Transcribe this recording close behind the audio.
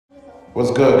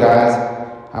What's good, guys?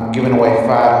 I'm giving away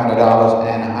 $500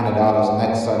 and $100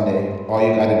 next Sunday. All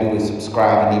you gotta do is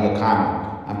subscribe and leave a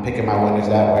comment. I'm picking my winners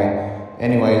that way.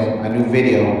 Anyways, my new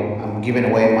video, I'm giving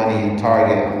away money in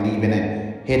Target. I'm leaving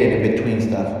it hidden in between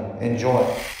stuff.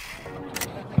 Enjoy.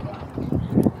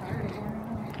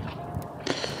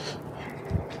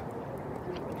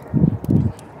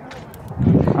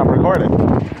 I'm recording.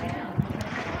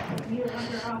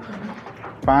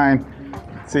 Fine.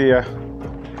 See ya.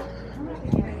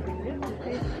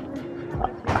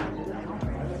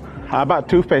 I bought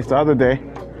toothpaste the other day.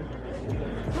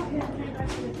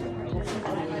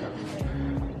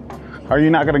 Are you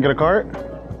not gonna get a cart?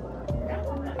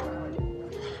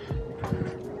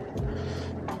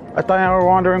 I thought you were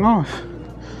wandering off.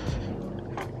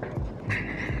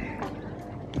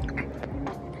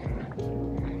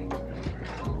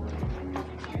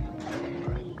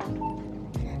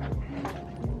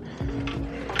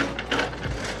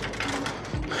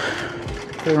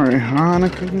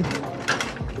 Hanukkah.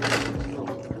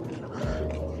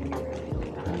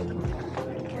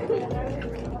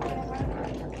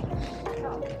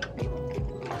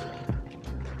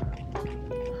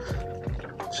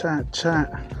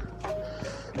 Chat.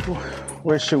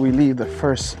 Where should we leave the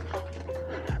first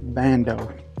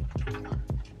bando?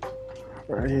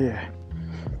 Right here.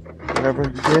 Whoever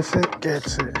gets it,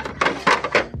 gets it.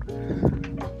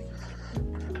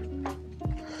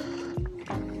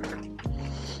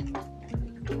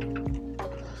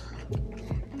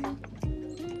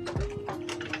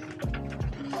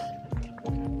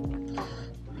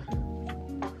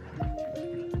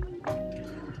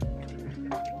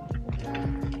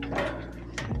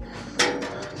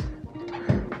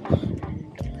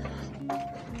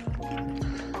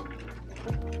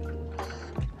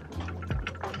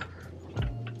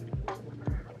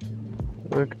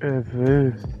 Look at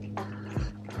this.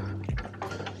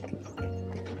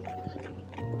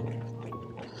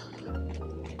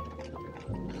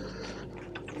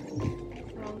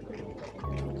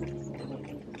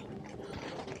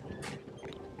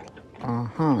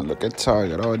 Look at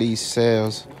Target, all these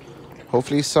sales.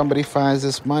 Hopefully somebody finds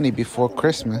this money before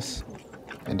Christmas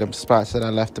in them spots that I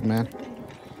left them in.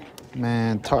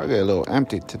 Man, Target a little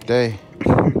empty today.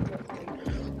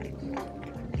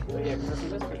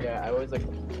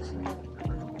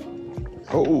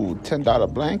 Oh,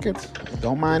 $10 blankets.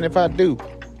 Don't mind if I do.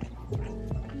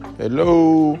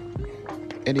 Hello.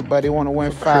 Anybody want to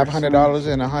win $500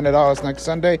 and $100 next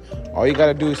Sunday? All you got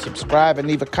to do is subscribe and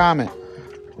leave a comment.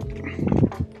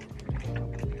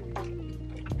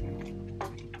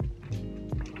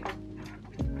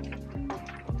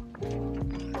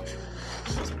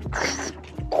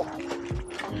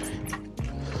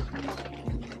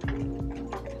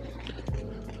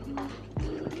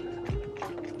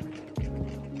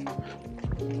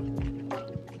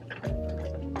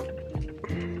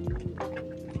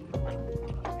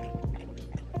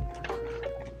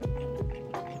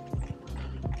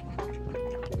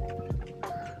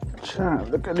 Child,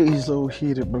 look at these little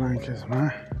heated blankets,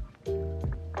 man.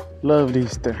 Love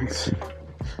these things.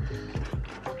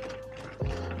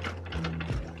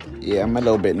 Yeah, I'm a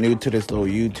little bit new to this little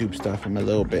YouTube stuff. I'm a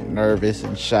little bit nervous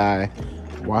and shy,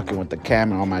 walking with the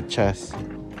camera on my chest.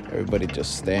 Everybody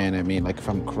just staring at me like if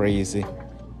I'm crazy.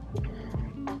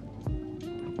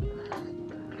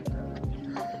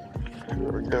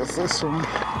 I guess this one.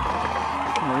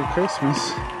 Merry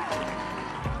Christmas.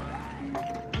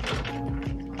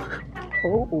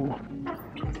 Oh.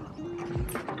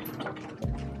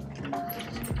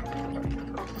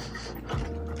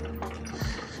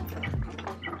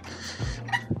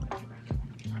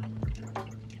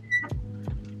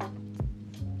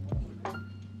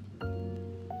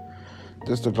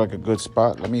 This looks like a good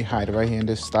spot. Let me hide right here in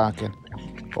this stocking.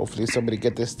 Hopefully somebody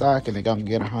get this stocking. They're gonna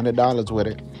get $100 with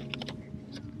it.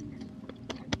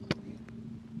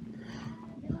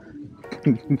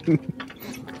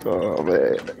 Oh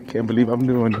man, I can't believe I'm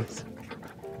doing this.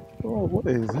 Oh, what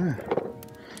is that?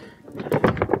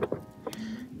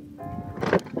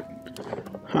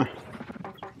 Huh.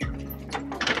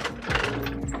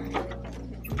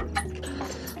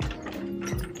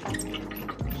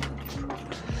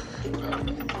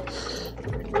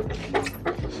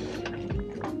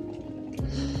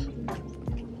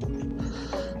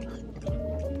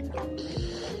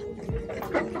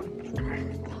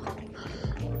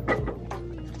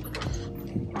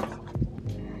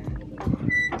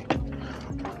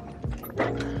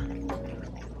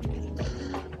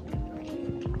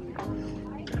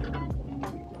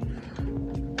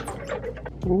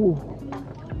 Ooh.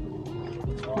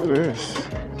 Look at this.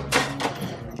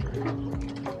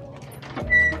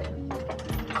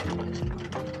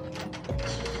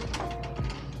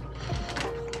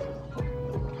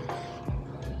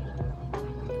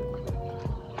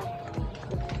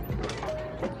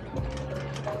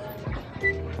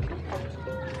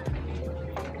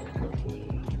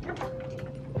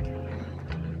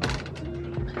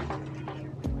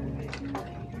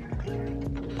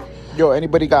 Yo,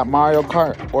 anybody got Mario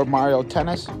Kart or Mario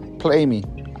Tennis? Play me.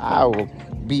 I will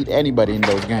beat anybody in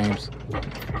those games.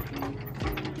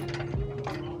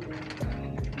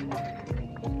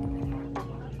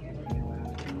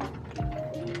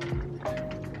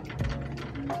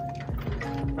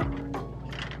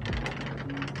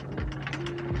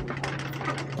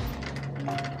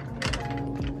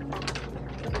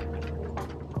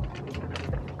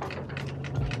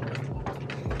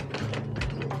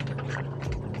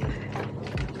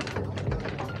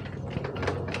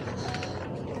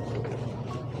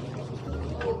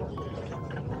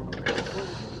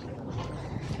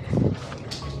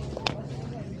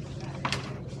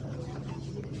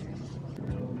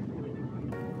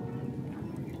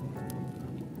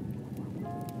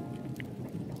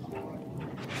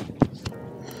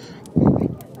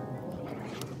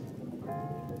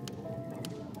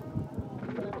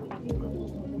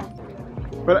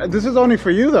 But this is only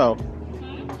for you, though.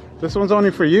 This one's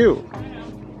only for you.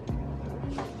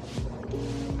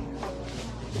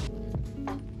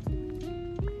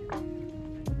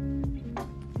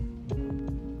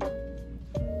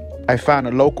 I found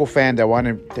a local fan that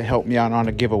wanted to help me out on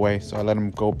a giveaway, so I let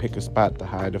him go pick a spot to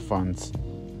hide the funds.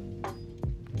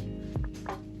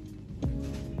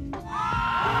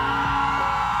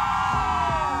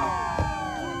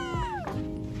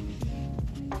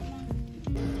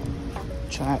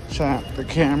 Chop, the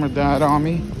camera died on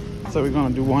me, so we're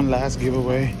gonna do one last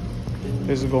giveaway.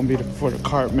 This is gonna be for the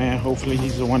cart man. Hopefully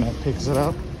he's the one that picks it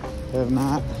up. If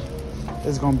not,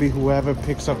 it's gonna be whoever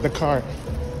picks up the cart.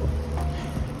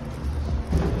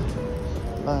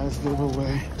 Last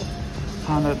giveaway,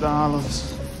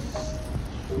 $100.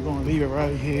 We're gonna leave it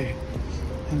right here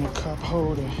in the cup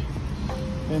holder.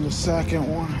 And the second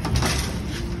one,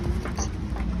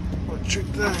 what you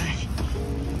think?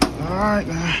 All right,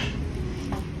 now.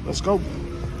 Let's go.